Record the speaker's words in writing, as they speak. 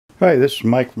Hi, this is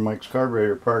Mike from Mike's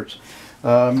Carburetor Parts.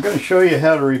 I'm going to show you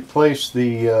how to replace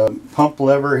the pump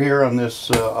lever here on this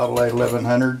Autolite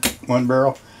 1100 one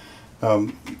barrel.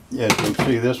 As you can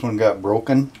see, this one got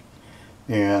broken,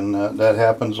 and that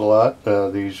happens a lot.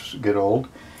 These get old,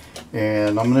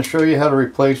 and I'm going to show you how to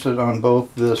replace it on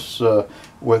both this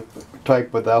with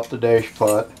type without the dash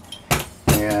pot,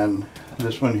 and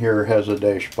this one here has a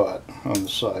dash pot on the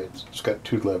sides. It's got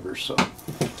two levers, so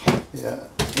yeah.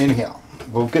 Anyhow,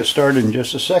 we'll get started in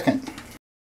just a second.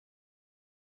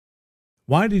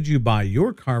 Why did you buy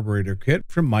your carburetor kit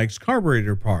from Mike's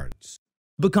Carburetor Parts?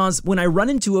 Because when I run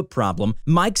into a problem,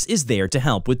 Mike's is there to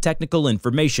help with technical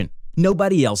information.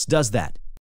 Nobody else does that.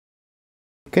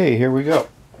 Okay, here we go.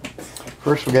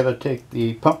 First we got to take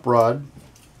the pump rod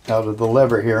out of the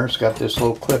lever here. It's got this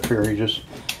little clip here. You just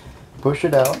push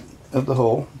it out of the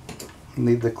hole,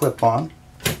 leave the clip on,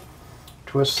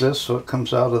 twist this so it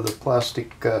comes out of the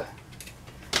plastic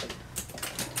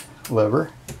lever.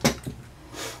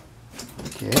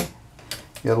 Okay,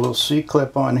 got a little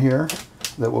C-clip on here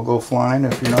that will go flying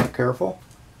if you're not careful.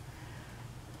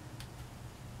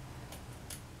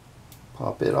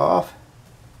 Pop it off.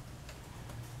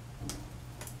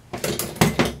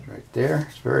 Right there.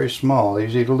 It's very small,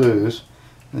 easy to lose.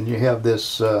 Then you have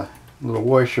this little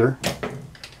washer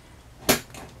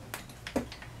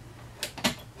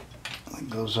that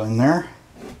goes on there.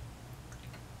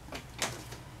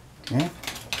 Okay,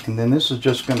 and then this is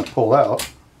just going to pull out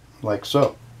like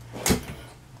so.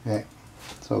 Okay,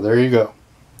 so there you go.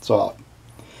 It's off.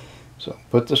 So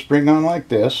put the spring on like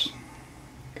this.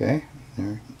 Okay,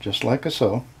 there, just like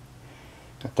so.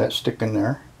 Got that sticking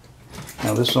there.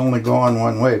 Now this is only going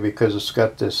one way because it's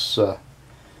got this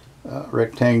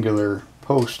rectangular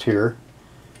post here.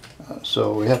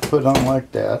 So we have to put it on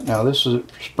like that. Now this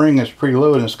spring is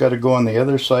preloaded and it's got to go on the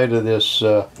other side of this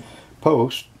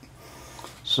post.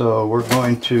 So we're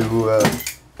going to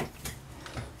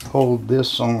hold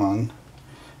this on.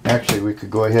 Actually, we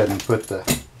could go ahead and put the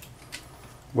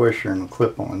washer and the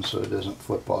clip on so it doesn't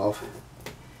flip off.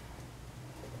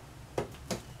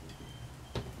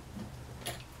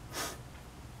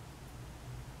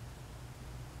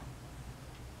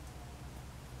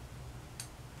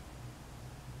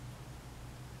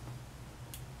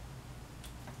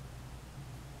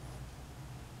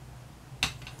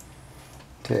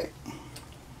 Okay.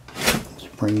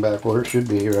 Spring back where it should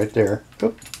be, right there.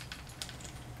 Oop.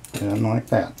 And like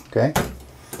that. Okay,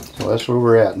 so that's where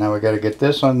we're at. Now we got to get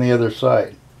this on the other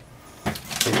side.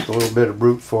 Takes a little bit of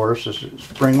brute force. This is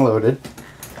spring loaded,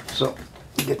 so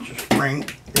get your spring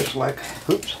just like,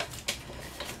 oops,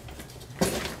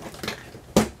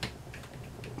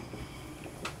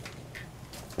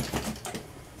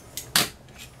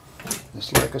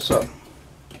 just like so.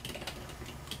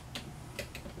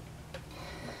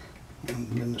 And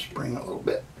then the spring a little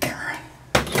bit there.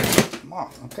 Come on,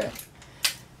 okay.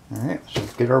 Alright, so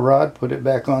let's get our rod, put it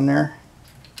back on there.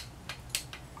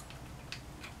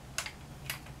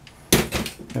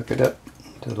 Hook it up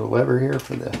to the lever here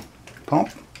for the pump.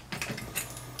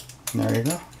 And there you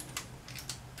go.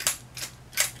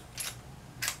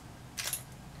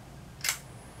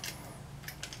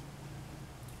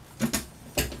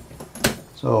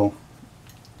 So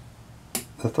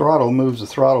the throttle moves the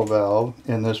throttle valve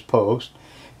in this post,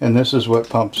 and this is what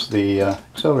pumps the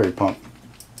auxiliary pump.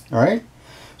 Alright?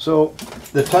 So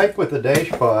the type with the dash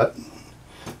pot,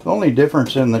 the only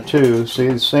difference in the two, see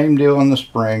the same deal on the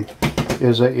spring,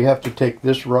 is that you have to take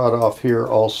this rod off here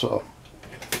also.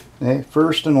 Okay?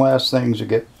 First and last things you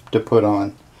get to put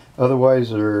on. Otherwise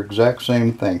they're exact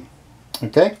same thing.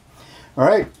 Okay?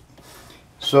 Alright.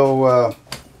 So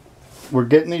we're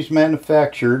getting these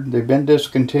manufactured. They've been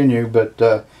discontinued, but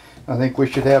I think we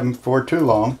should have them for too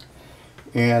long.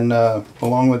 And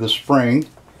along with the spring.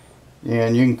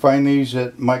 And you can find these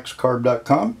at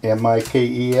mikescarb.com,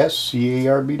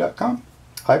 mikescarb.com.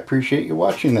 I appreciate you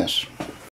watching this.